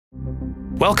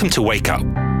Welcome to Wake Up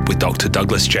with Dr.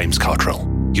 Douglas James Cottrell,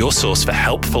 your source for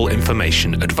helpful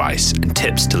information, advice, and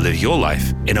tips to live your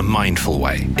life in a mindful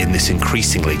way in this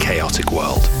increasingly chaotic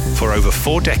world. For over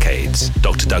 4 decades,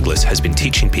 Dr. Douglas has been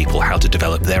teaching people how to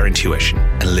develop their intuition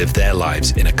and live their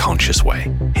lives in a conscious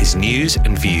way. His news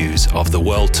and views of the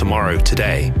world tomorrow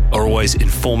today are always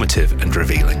informative and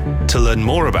revealing. To learn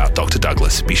more about Dr.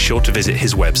 Douglas, be sure to visit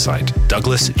his website,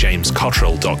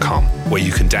 douglasjamescottrell.com, where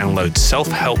you can download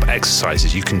self-help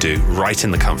exercises you can do right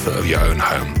in the comfort of your own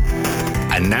home.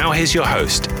 And now here's your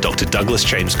host, Dr. Douglas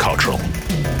James Cottrell.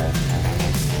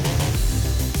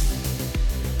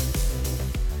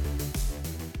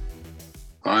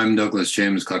 I'm Douglas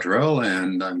James Cottrell,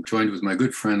 and I'm joined with my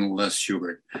good friend, Les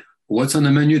Schubert. What's on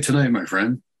the menu tonight, my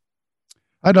friend?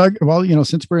 Hi, Doug. Well,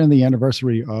 since we're in the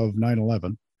anniversary of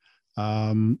 9/11,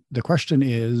 the question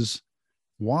is,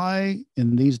 why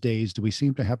in these days do we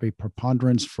seem to have a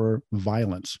preponderance for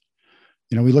violence?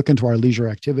 We look into our leisure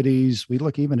activities. We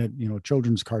look even at,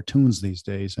 children's cartoons these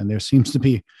days, and there seems to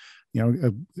be,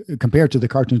 compared to the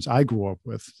cartoons I grew up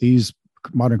with, these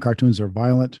modern cartoons are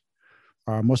violent.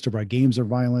 Most of our games are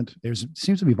violent. There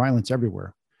seems to be violence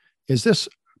everywhere. Is this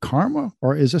karma,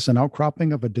 or is this an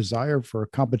outcropping of a desire for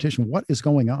competition? What is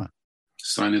going on?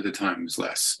 Sign of the times,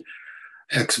 Les.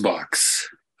 Xbox,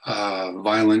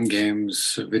 violent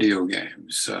games, video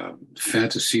games,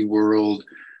 fantasy world,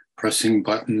 pressing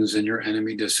buttons and your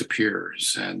enemy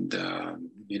disappears. And,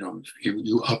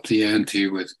 you up the ante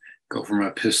with go from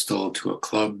a pistol to a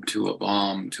club to a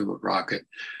bomb to a rocket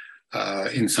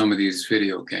in some of these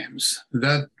video games.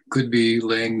 That could be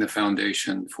laying the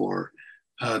foundation for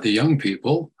the young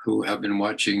people who have been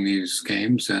watching these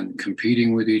games and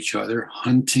competing with each other,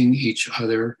 hunting each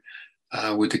other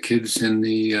with the kids in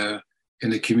the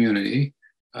community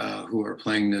who are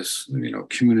playing this,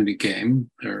 community game.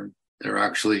 They're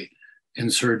actually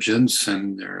insurgents,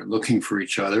 and they're looking for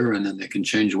each other, and then they can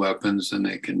change weapons and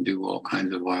they can do all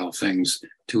kinds of vile things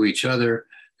to each other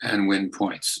and win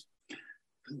points.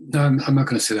 No, I'm not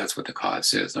going to say that's what the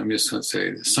cause is. I'm just going to say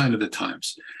the sign of the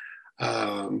times.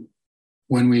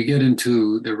 When we get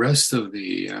into the rest of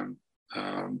the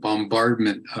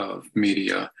bombardment of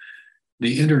media,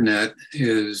 the internet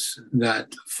is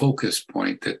that focus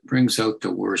point that brings out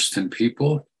the worst in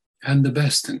people and the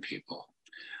best in people.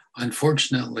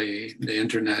 Unfortunately, the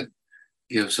internet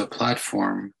gives a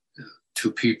platform to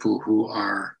people who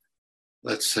are,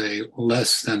 let's say,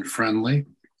 less than friendly.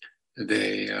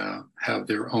 They have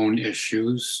their own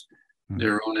issues,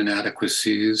 their own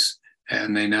inadequacies,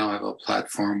 and they now have a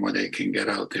platform where they can get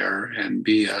out there and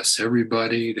BS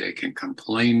everybody. They can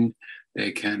complain,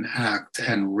 they can act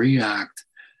and react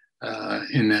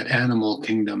in that animal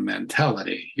kingdom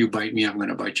mentality. You bite me, I'm going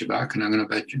to bite you back, and I'm going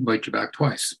to bite you back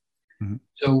twice. Mm-hmm.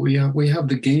 So we have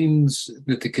the games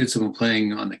that the kids have been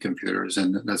playing on the computers,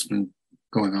 and that's been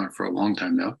going on for a long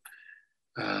time now.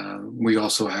 We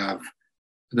also have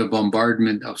the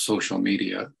bombardment of social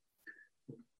media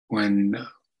when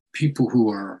people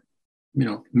who are,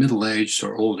 middle-aged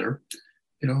or older,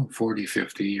 40,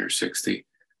 50 or 60,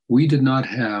 we did not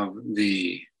have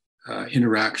the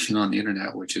interaction on the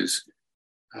internet, which is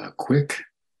quick,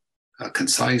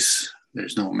 concise.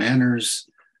 There's no manners.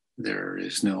 There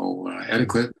is no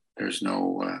etiquette. There's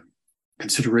no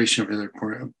consideration of the other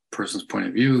person's point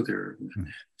of view. There are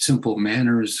simple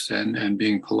manners and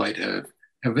being polite have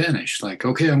vanished. Like,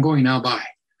 okay, I'm going now, bye.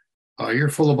 You're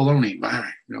full of baloney,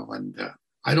 bye. And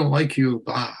I don't like you,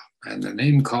 blah. And the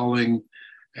name calling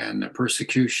and the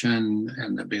persecution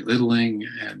and the belittling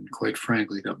and, quite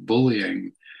frankly, the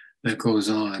bullying that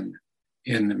goes on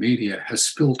in the media has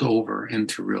spilled over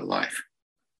into real life.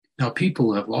 Now,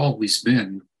 people have always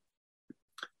been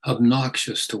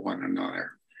obnoxious to one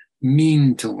another,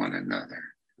 mean to one another.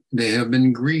 They have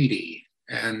been greedy,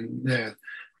 and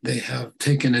they have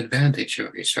taken advantage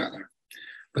of each other.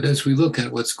 But as we look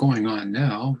at what's going on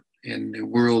now in the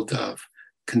world of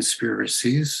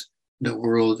conspiracies, the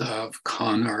world of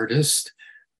con artists,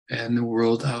 and the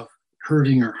world of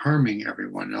hurting or harming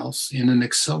everyone else in an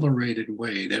accelerated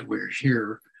way that we're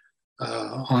here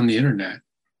on the internet,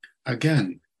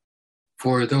 again,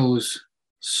 for those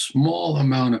small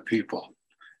amount of people,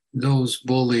 those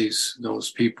bullies,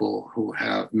 those people who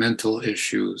have mental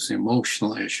issues,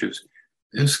 emotional issues,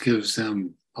 this gives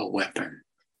them a weapon.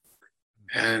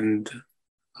 And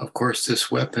of course, this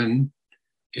weapon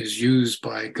is used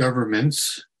by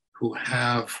governments who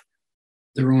have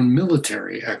their own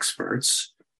military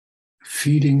experts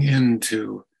feeding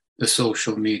into the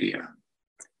social media.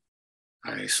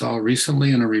 I saw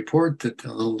recently in a report that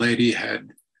the little lady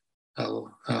had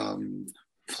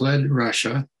fled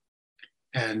Russia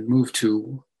and moved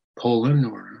to Poland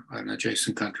or an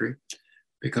adjacent country,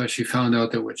 because she found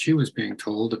out that what she was being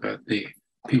told about the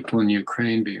people in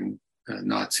Ukraine being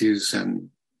Nazis and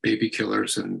baby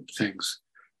killers and things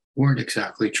weren't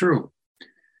exactly true.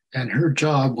 And her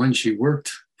job when she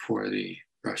worked for the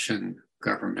Russian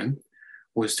government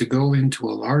was to go into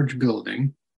a large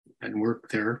building and work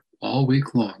there all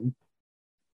week long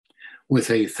with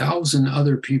 1,000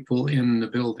 other people in the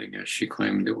building, as she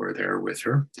claimed that were there with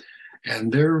her.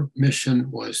 And their mission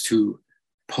was to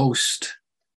post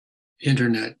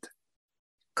internet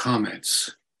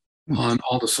comments on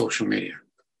all the social media.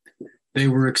 They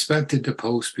were expected to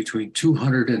post between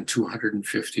 200 and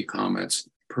 250 comments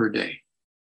per day.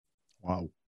 Wow.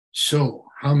 So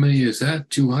how many is that?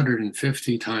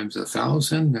 250 times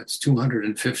 1,000. That's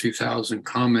 250,000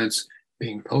 comments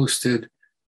being posted.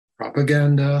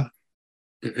 Propaganda,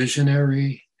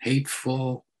 divisionary,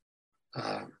 hateful,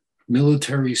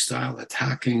 military style,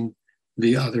 attacking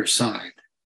the other side.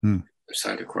 The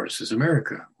side, of course, is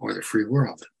America or the free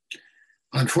world.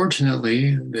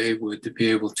 Unfortunately, they would be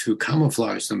able to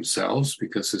camouflage themselves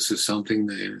because this is something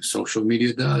the social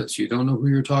media does. You don't know who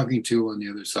you're talking to on the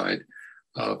other side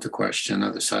of the question,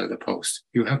 other side of the post.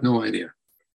 You have no idea.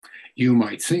 You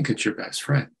might think it's your best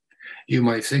friend. You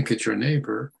might think it's your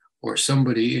neighbor or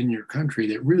somebody in your country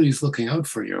that really is looking out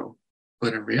for you.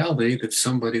 But in reality, it's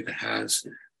somebody that has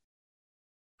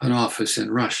an office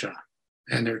in Russia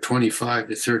and they're 25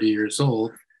 to 30 years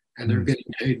old and they're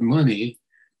getting paid money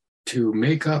to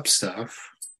make up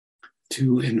stuff,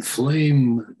 to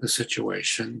inflame the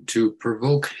situation, to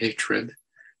provoke hatred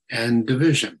and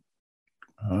division.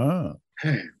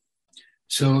 Okay.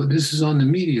 So this is on the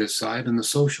media side and the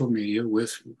social media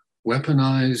with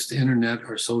weaponized internet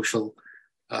or social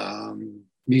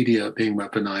media being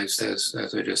weaponized,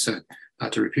 as I just said,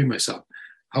 not to repeat myself.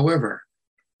 However,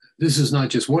 this is not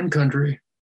just one country,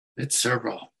 it's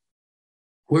several.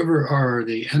 Whoever are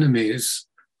the enemies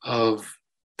of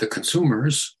the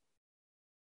consumers,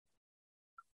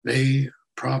 they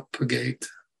propagate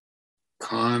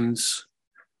cons,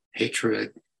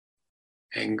 hatred,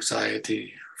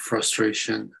 anxiety,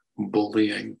 frustration,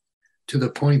 bullying, to the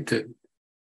point that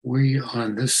we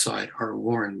on this side are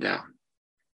worn down.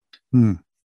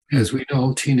 As we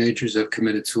know, teenagers have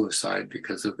committed suicide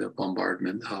because of the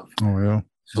bombardment of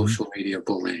social media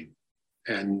bullying.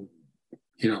 And,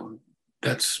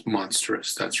 that's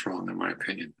monstrous. That's wrong, in my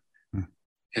opinion.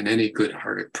 In any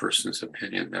good-hearted person's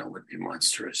opinion, that would be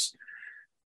monstrous.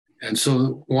 And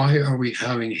so why are we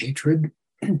having hatred?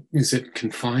 Is it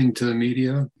confined to the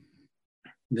media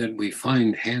that we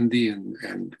find handy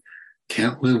and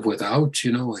can't live without?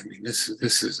 This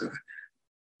is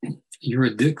you're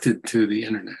addicted to the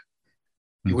internet.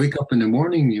 You wake up in the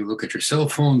morning, you look at your cell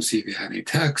phone, see if you have any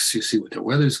texts, you see what the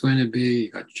weather's going to be,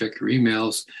 you got to check your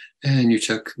emails, and you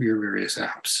check your various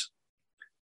apps.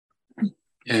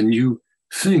 And you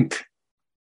think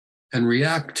and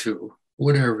react to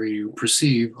whatever you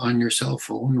perceive on your cell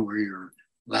phone or your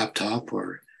laptop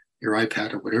or your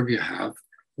iPad or whatever you have,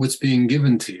 what's being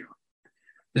given to you.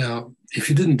 Now, if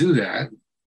you didn't do that,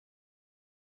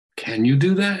 can you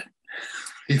do that?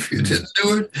 If you didn't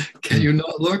do it, can you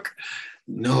not look?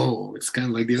 No, it's kind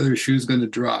of like the other shoe's going to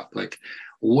drop. Like,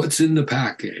 what's in the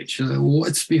package?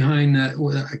 What's behind that?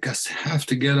 Well, I guess I have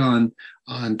to get on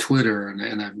Twitter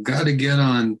and I've got to get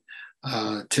on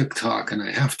TikTok and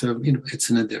I have to, it's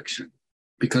an addiction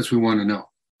because we want to know.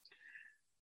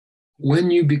 When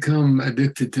you become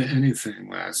addicted to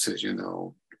anything, as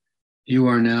you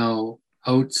are now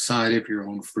outside of your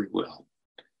own free will.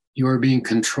 You are being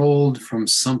controlled from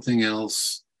something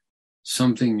else,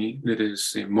 something that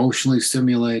is emotionally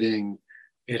stimulating.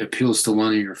 It appeals to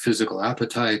one of your physical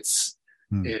appetites.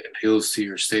 It appeals to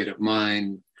your state of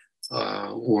mind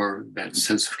or that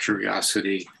sense of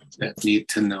curiosity, that need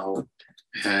to know.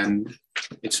 And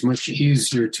it's much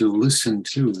easier to listen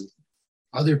to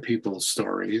other people's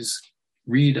stories,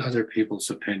 read other people's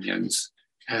opinions,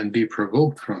 and be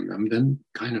provoked from them than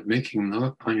kind of making them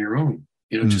up on your own.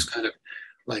 Just kind of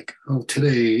like, oh,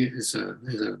 today is a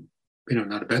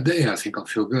not a bad day. I think I'll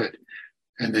feel good.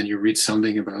 And then you read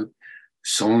something about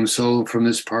so-and-so from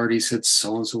this party said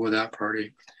so-and-so with that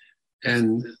party.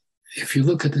 And if you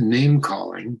look at the name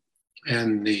calling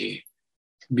and the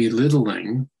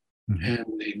belittling and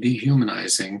the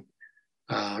dehumanizing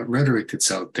rhetoric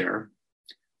that's out there,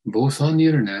 both on the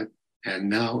internet and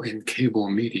now in cable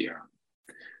media,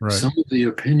 some of the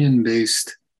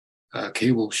opinion-based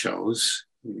cable shows,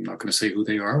 I'm not going to say who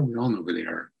they are, we all know who they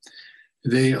are.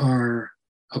 They are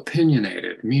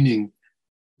opinionated, meaning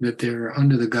that they're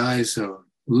under the guise of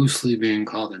loosely being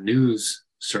called a news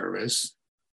service.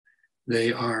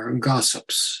 They are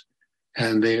gossips.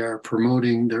 and they are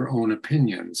promoting their own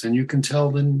opinions. And you can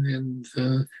tell in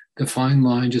the fine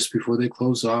line just before they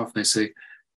close off, they say,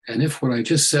 and if what I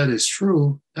just said is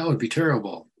true, that would be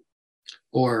terrible.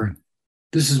 Or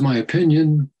this is my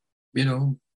opinion,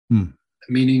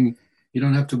 meaning you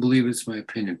don't have to believe it's my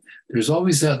opinion. There's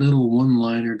always that little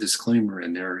one-liner disclaimer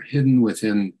in there, hidden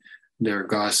within their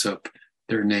gossip,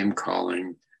 their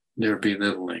name-calling, their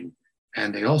belittling.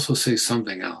 And they also say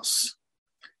something else.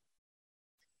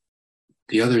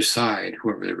 The other side,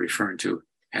 whoever they're referring to,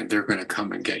 and they're going to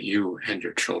come and get you and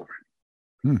your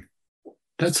children.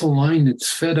 That's a line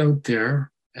that's fed out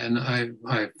there, and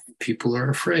people are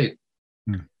afraid.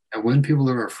 And when people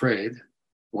are afraid,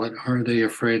 what are they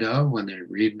afraid of when they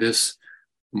read this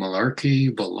malarkey,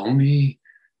 baloney,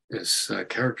 this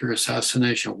character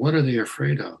assassination? What are they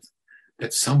afraid of?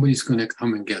 That somebody's going to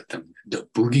come and get them. The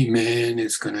boogeyman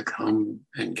is going to come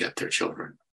and get their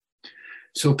children.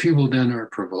 So people then are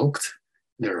provoked,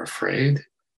 they're afraid,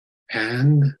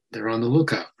 and they're on the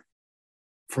lookout.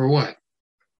 For what?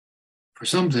 For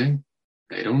something.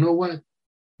 They don't know what.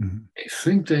 They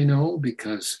think they know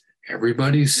because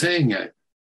everybody's saying it.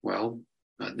 Well,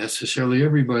 not necessarily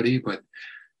everybody, but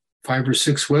 5 or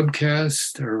 6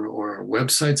 webcasts or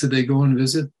websites that they go and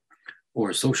visit,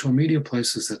 or social media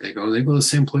places that they go to the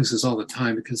same places all the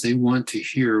time because they want to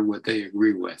hear what they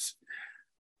agree with.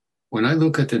 When I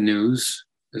look at the news,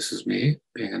 this is me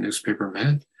being a newspaper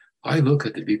man, I look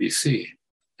at the BBC,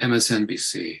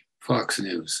 MSNBC, Fox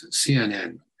News,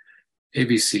 CNN,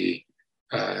 ABC,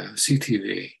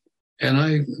 CTV, and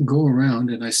I go around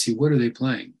and I see what are they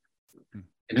playing.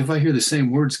 And if I hear the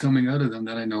same words coming out of them,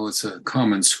 then I know it's a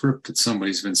common script that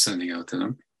somebody's been sending out to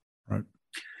them. Right.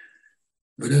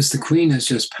 But as the Queen has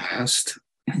just passed,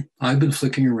 I've been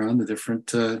flicking around the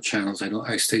different channels.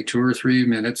 I stay 2 or 3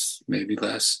 minutes, maybe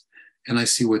less, and I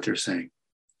see what they're saying.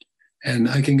 And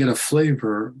I can get a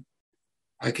flavor,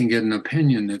 I can get an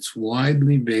opinion that's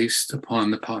widely based upon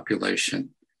the population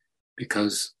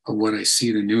because of what I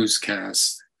see the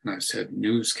newscasts, and I've said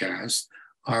newscasts,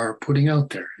 are putting out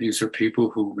there. These are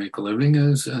people who make a living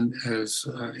as in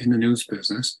the news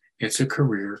business. It's a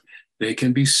career. They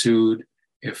can be sued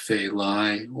if they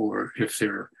lie or if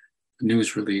their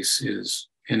news release is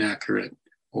inaccurate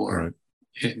or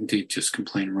indeed just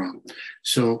plain wrong.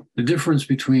 So the difference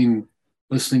between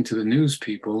listening to the news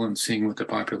people and seeing what the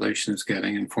population is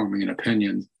getting and forming an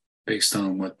opinion based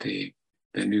on what the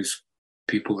news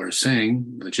people are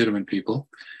saying, legitimate people,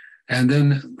 and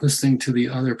then listening to the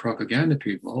other propaganda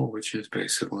people, which is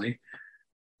basically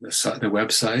the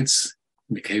websites,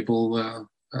 the cable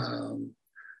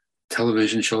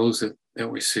television shows that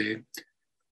we see,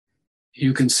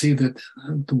 you can see that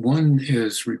the one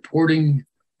is reporting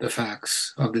the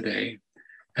facts of the day,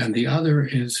 and the other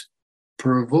is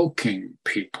provoking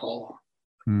people.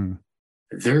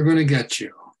 They're going to get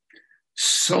you.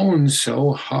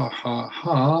 So-and-so, ha, ha,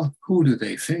 ha, who do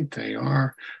they think they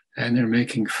are? And they're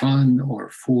making fun or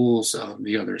fools of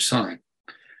the other side.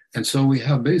 And so we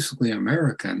have basically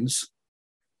Americans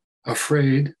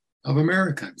afraid of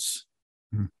Americans.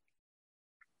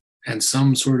 And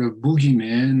some sort of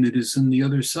boogeyman that is in the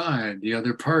other side, the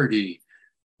other party,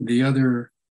 the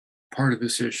other part of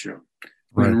this issue.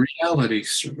 When reality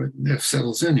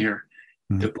settles in here,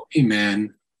 the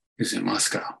boogeyman is in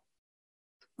Moscow,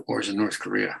 or is in North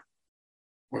Korea,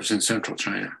 or is in central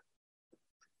China.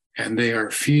 And they are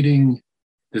feeding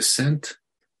dissent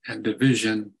and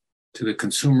division to the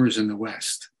consumers in the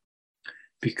West.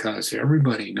 Because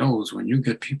everybody knows when you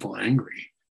get people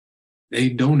angry, they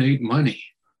donate money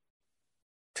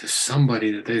to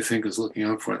somebody that they think is looking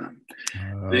out for them.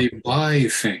 They buy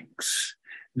things.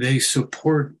 They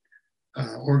support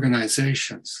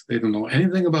organizations. They don't know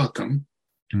anything about them.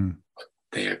 But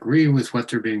they agree with what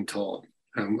they're being told.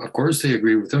 Of course, they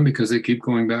agree with them because they keep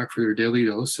going back for their daily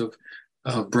dose of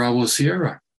Bravo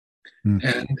Sierra.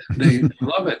 And they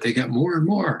love it. They get more and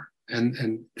more.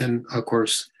 And then, of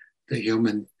course, the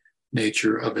human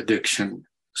nature of addiction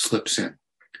slips in.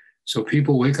 So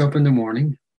people wake up in the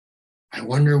morning. I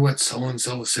wonder what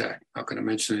so-and-so said. Not going to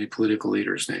mention any political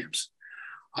leaders' names.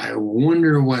 I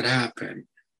wonder what happened.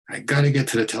 I got to get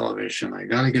to the television. I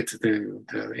got to get to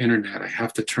the internet. I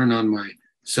have to turn on my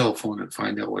cell phone and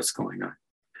find out what's going on.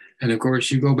 And of course,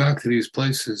 you go back to these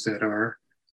places that are,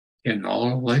 in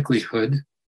all likelihood,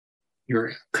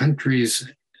 your country's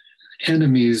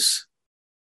enemy's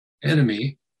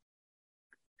enemy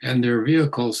and their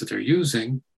vehicles that they're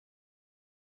using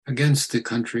against the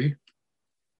country,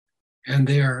 and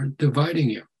they are dividing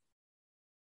you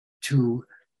to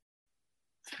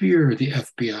fear the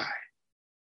FBI,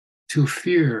 to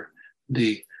fear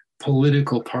the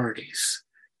political parties,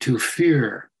 to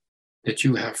fear that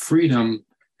you have freedom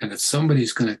and that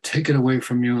somebody's going to take it away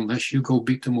from you unless you go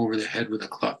beat them over the head with a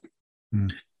club.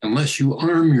 Unless you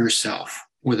arm yourself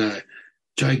with a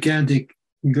gigantic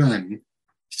gun,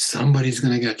 somebody's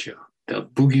going to get you. The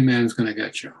boogeyman's going to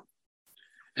get you.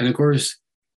 And of course,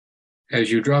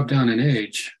 as you drop down in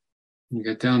age, you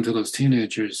get down to those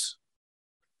teenagers,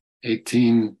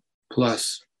 18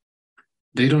 plus,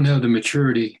 they don't have the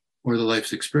maturity or the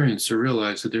life's experience to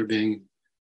realize that they're being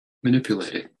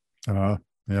manipulated.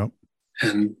 Yep.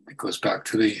 And it goes back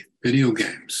to the video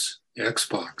games, the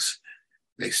Xbox.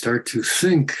 They start to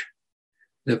think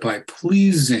that by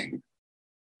pleasing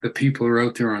the people who are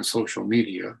out there on social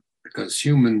media, because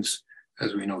humans,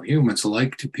 as we know, humans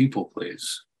like to people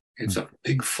please. It's a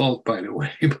big fault, by the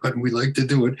way, but we like to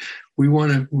do it. We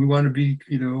want to be,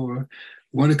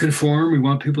 want to conform. We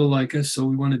want people to like us, so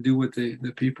we want to do what the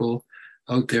people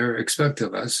out there expect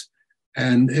of us.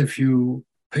 And if you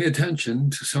pay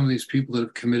attention to some of these people that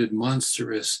have committed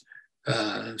monstrous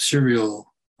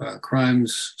serial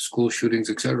crimes, school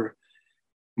shootings, etc.,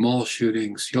 mall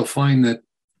shootings, you'll find that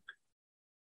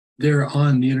they're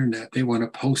on the internet. They want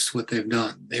to post what they've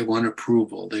done. They want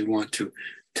approval. They want to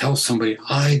tell somebody,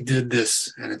 I did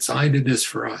this, and it's I did this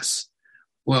for us.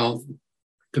 Well,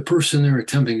 the person they're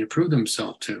attempting to prove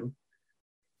themselves to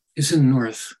is in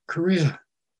North Korea.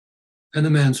 And the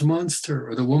man's a monster,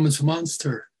 or the woman's a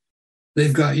monster.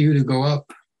 They've got you to go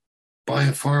up, buy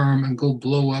a farm, and go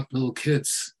blow up little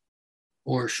kids,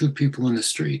 or shoot people in the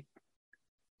street,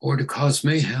 or to cause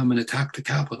mayhem and attack the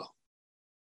Capitol.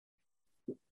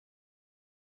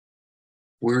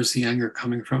 Where's the anger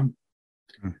coming from?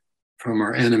 From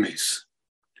our enemies,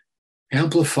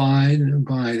 amplified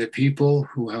by the people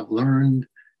who have learned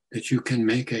that you can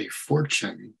make a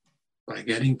fortune by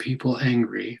getting people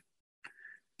angry,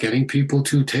 getting people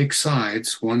to take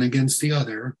sides one against the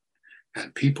other,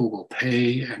 and people will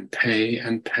pay and pay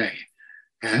and pay.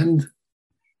 And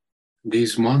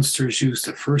these monsters use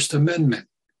the First Amendment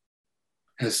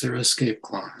as their escape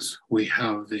clause. We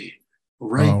have the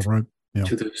right, Yeah.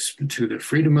 to the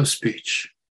freedom of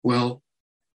speech. Well,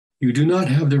 you do not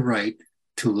have the right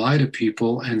to lie to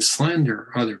people and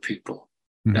slander other people.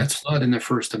 That's not in the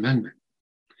First Amendment.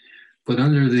 But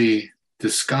under the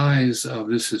disguise of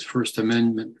this is First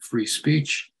Amendment free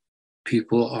speech,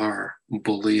 people are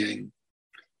bullying.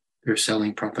 They're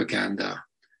selling propaganda.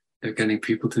 They're getting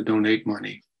people to donate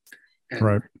money.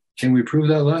 And can we prove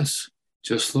that less?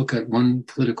 Just look at one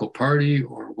political party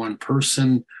or one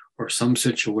person or some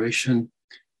situation.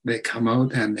 They come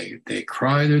out and they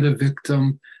cry they're the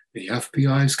victim. The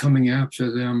FBI is coming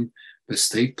after them. The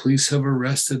state police have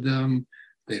arrested them.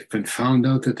 They've been found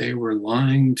out that they were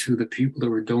lying to the people that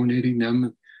were donating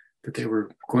them, that they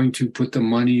were going to put the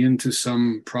money into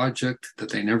some project that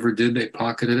they never did. They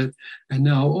pocketed it. And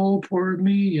now, oh, poor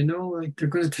me, like they're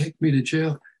going to take me to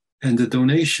jail. And the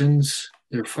donations,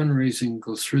 their fundraising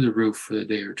goes through the roof for the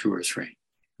day or two or three.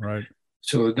 Right.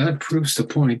 So that proves the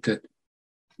point that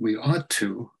we ought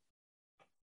to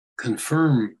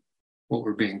confirm what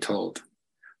we're being told.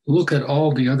 Look at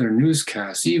all the other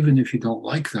newscasts, even if you don't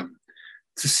like them,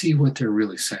 to see what they're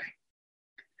really saying.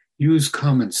 Use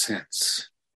common sense.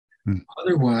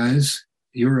 Otherwise,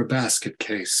 you're a basket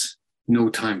case, no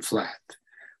time flat.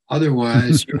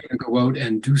 Otherwise, you're going to go out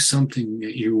and do something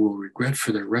that you will regret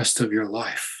for the rest of your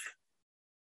life.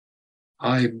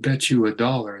 I bet you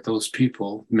 $1, those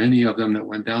people, many of them that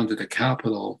went down to the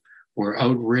Capitol, were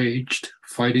outraged,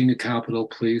 fighting the Capitol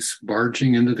Police,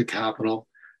 barging into the Capitol,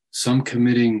 some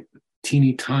committing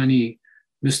teeny tiny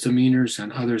misdemeanors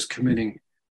and others committing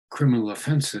criminal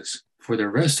offenses for the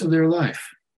rest of their life.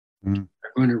 They're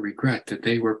going to regret that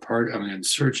they were part of an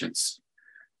insurgents,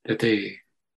 that the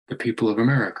people of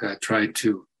America tried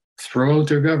to throw out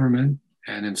their government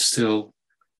and instill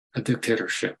a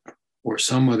dictatorship or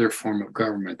some other form of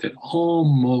government that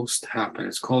almost happened.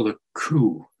 It's called a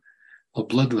coup. A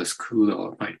bloodless coup, though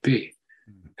it might be.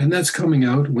 And that's coming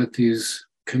out with these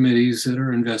committees that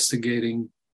are investigating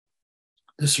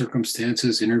the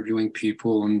circumstances, interviewing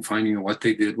people and finding out what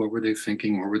they did, what were they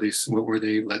thinking, what were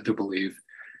they led to believe.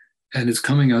 And it's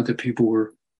coming out that people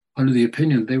were under the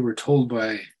opinion they were told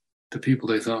by the people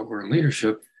they thought were in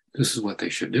leadership, this is what they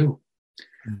should do.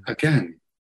 Again,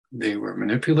 they were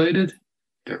manipulated,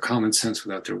 their common sense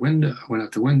went out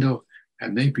the window,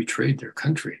 and they betrayed their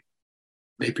country.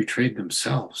 They betrayed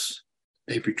themselves.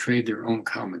 They betrayed their own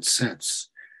common sense.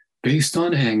 Based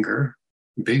on anger,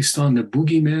 based on the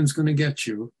boogeyman's going to get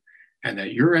you, and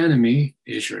that your enemy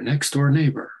is your next door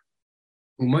neighbor,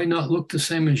 who might not look the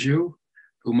same as you,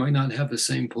 who might not have the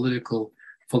same political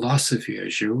philosophy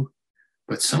as you,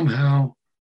 but somehow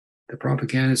the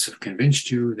propagandists have convinced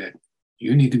you that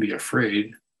you need to be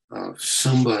afraid of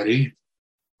somebody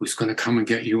who's going to come and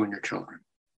get you and your children.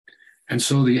 And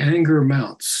so the anger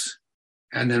mounts.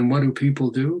 And then what do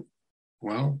people do?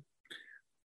 Well,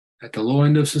 at the low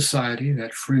end of society,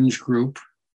 that fringe group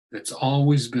that's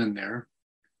always been there,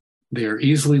 they are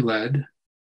easily led,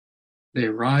 they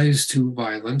rise to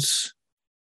violence,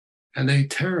 and they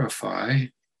terrify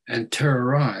and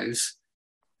terrorize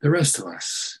the rest of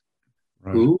us,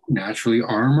 right, who naturally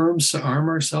arm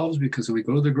ourselves, because if we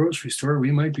go to the grocery store,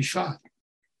 we might be shot.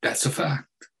 That's a fact.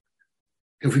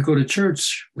 If we go to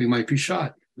church, we might be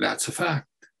shot. That's a fact.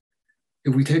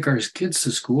 If we take our kids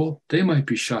to school, they might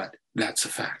be shot. That's a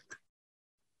fact.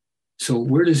 So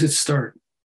where does it start?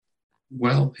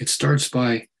 Well, it starts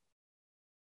by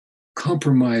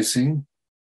compromising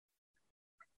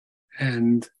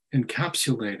and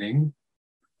encapsulating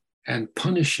and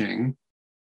punishing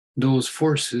those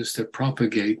forces that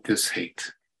propagate this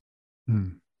hate.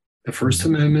 The First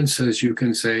Amendment says you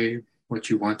can say what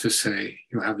you want to say.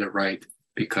 You have the right,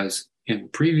 because in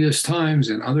previous times,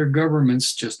 in other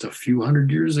governments just a few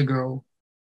hundred years ago,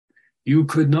 you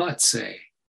could not say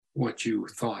what you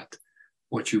thought,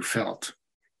 what you felt.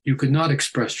 You could not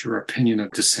express your opinion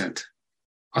of dissent.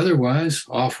 Otherwise,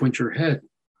 off went your head.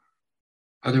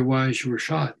 Otherwise, you were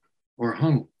shot or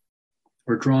hung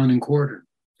or drawn and quartered.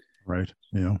 Right.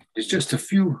 Yeah. It's just a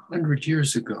few hundred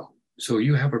years ago. So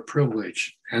you have a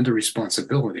privilege and a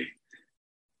responsibility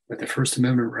that the First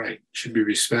Amendment right should be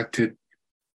respected,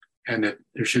 and that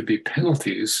there should be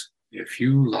penalties if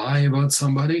you lie about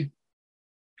somebody,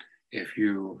 if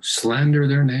you slander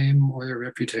their name or their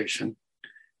reputation,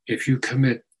 if you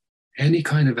commit any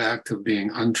kind of act of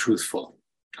being untruthful.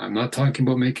 I'm not talking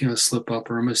about making a slip up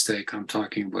or a mistake. I'm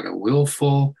talking about a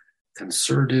willful,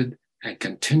 concerted, and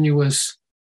continuous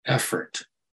effort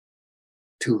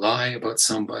to lie about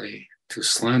somebody, to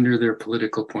slander their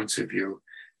political points of view,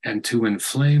 and to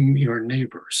inflame your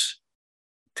neighbors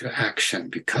to action,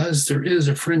 because there is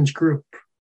a fringe group.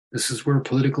 This is where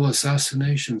political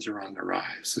assassinations are on the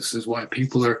rise. This is why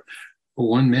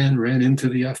one man ran into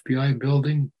the FBI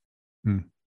building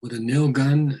with a nail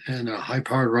gun and a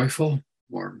high-powered rifle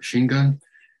or machine gun,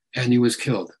 and he was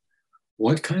killed.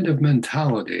 What kind of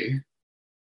mentality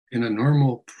in a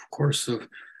normal course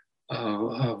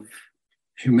of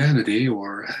humanity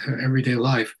or everyday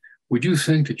life would you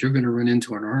think that you're going to run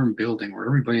into an armed building where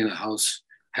everybody in the house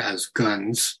has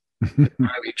guns,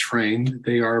 highly trained,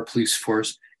 they are a police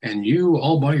force, and you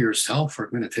all by yourself are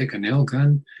going to take a nail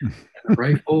gun and a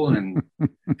rifle and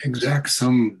exact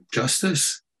some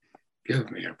justice? Give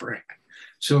me a break.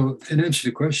 So, in answer to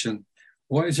the question,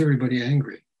 why is everybody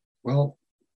angry? Well,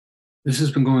 this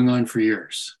has been going on for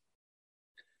years.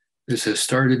 This has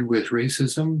started with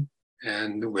racism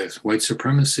and with white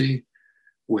supremacy,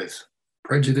 with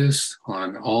prejudice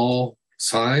on all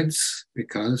sides,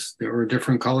 because there are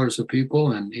different colors of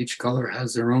people and each color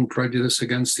has their own prejudice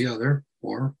against the other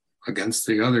or against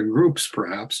the other groups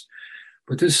perhaps.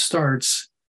 But this starts,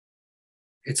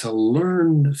 it's a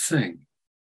learned thing.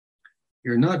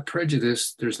 You're not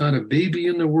prejudiced. There's not a baby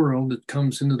in the world that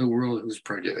comes into the world who's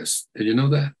prejudiced. Did you know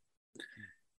that?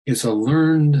 It's a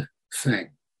learned thing.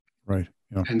 Right.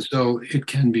 Yeah. And so it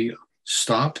can be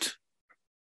stopped,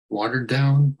 watered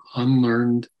down,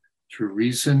 unlearned through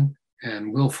reason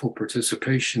and willful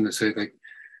participation to say, like,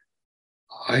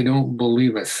 I don't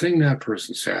believe a thing that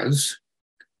person says.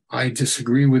 I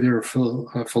disagree with their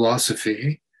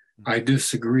philosophy. I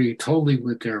disagree totally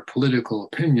with their political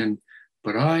opinion,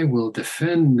 but I will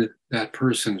defend that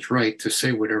person's right to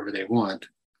say whatever they want,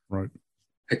 right,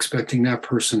 expecting that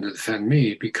person to defend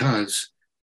me because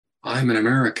I'm an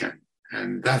American,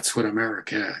 and that's what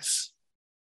America is.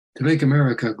 To make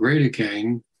America great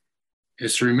again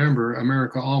is to remember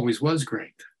America always was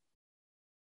great.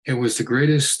 It was the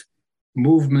greatest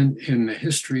movement in the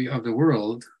history of the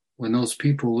world when those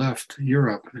people left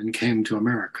Europe and came to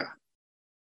America.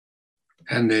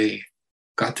 And they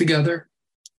got together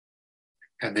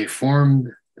and they formed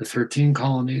the 13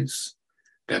 colonies.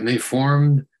 Then they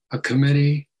formed a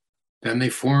committee. Then they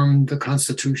formed the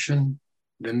Constitution.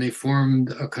 Then they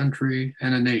formed a country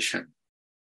and a nation.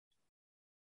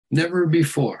 Never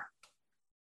before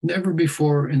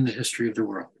in the history of the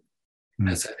world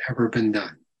has that ever been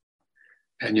done.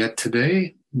 And yet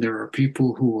today, there are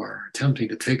people who are attempting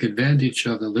to take advantage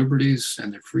of the liberties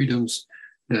and the freedoms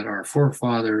that our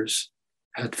forefathers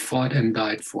had fought and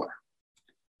died for,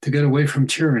 to get away from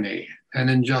tyranny and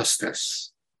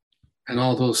injustice and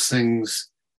all those things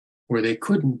where they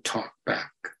couldn't talk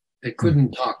back. They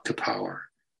couldn't talk to power,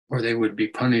 or they would be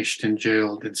punished and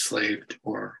jailed, enslaved,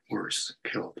 or worse,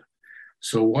 killed.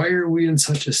 So why are we in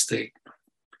such a state?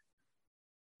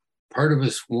 Part of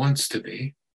us wants to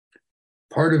be.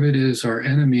 Part of it is our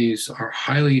enemies are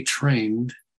highly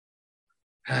trained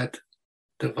at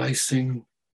devising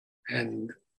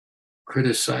and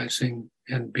criticizing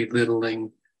and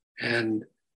belittling and,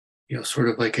 sort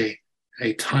of like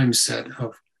a time set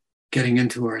of getting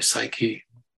into our psyche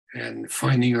and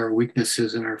finding our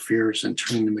weaknesses and our fears and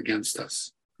turning them against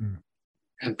us.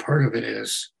 And part of it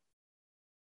is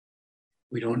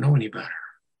we don't know any better.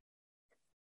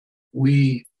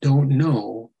 We don't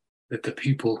know that the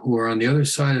people who are on the other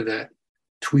side of that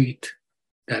tweet,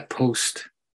 that post,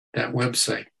 that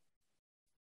website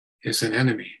is an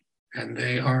enemy, and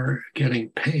they are getting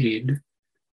paid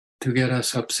to get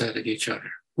us upset at each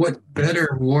other. What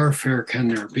better warfare can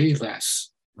there be, Les?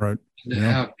 Right. To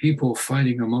have people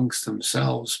fighting amongst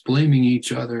themselves, blaming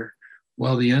each other,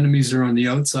 while the enemies are on the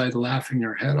outside laughing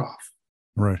their head off.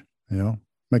 Right.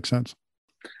 Makes sense.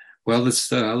 Well,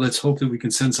 let's hope that we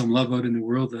can send some love out in the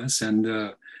world, Les. And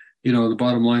the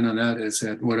bottom line on that is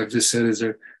that what I've just said is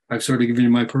that I've sort of given you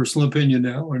my personal opinion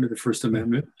now under the First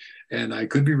Amendment, and I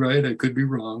could be right, I could be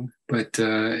wrong. But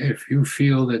if you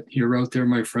feel that you're out there,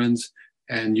 my friends,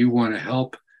 and you want to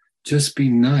help, just be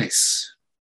nice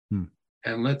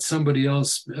and let somebody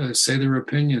else say their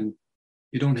opinion.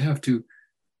 You don't have to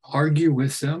argue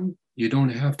with them. You don't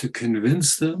have to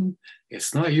convince them.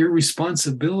 It's not your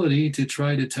responsibility to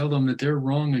try to tell them that they're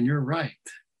wrong and you're right.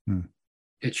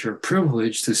 It's your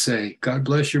privilege to say, God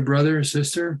bless your brother or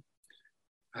sister.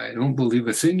 I don't believe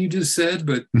a thing you just said,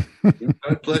 but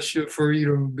God bless you for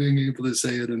being able to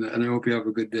say it, and I hope you have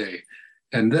a good day.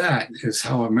 And that is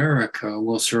how America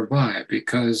will survive,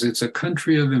 because it's a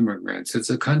country of immigrants. It's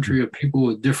a country of people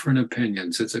with different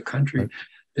opinions. It's a country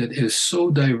that is so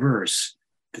diverse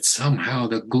that somehow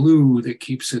the glue that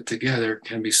keeps it together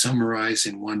can be summarized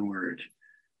in one word: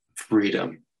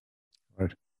 freedom.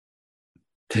 Right.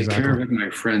 Take care of it,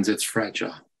 my friends. It's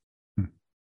fragile.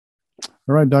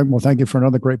 All right, Doug. Well, thank you for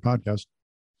another great podcast.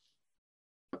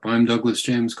 I'm Douglas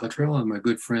James Cottrell, and my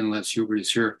good friend Les Hubert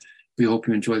is here. We hope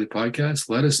you enjoy the podcast.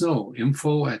 Let us know.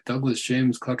 Info@Douglas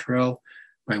James Cottrell.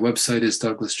 My website is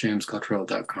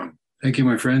douglasjamescottrell.com. Thank you,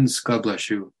 my friends. God bless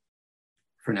you.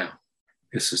 For now,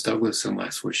 this is Douglas and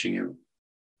Les wishing you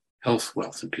health,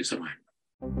 wealth, and peace of mind.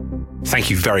 Thank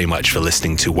you very much for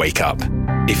listening to Wake Up.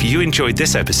 If you enjoyed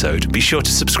this episode, be sure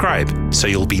to subscribe so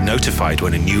you'll be notified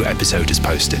when a new episode is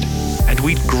posted. And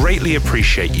we'd greatly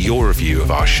appreciate your review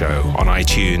of our show on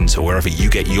iTunes or wherever you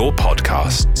get your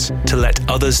podcasts to let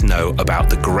others know about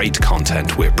the great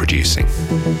content we're producing.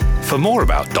 For more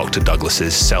about Dr.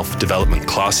 Douglas's self-development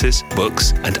classes,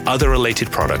 books, and other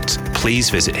related products, please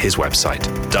visit his website,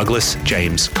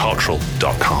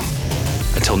 douglasjamescottrell.com.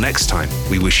 Until next time,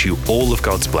 we wish you all of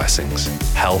God's blessings,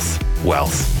 health,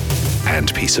 wealth,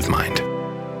 and peace of mind.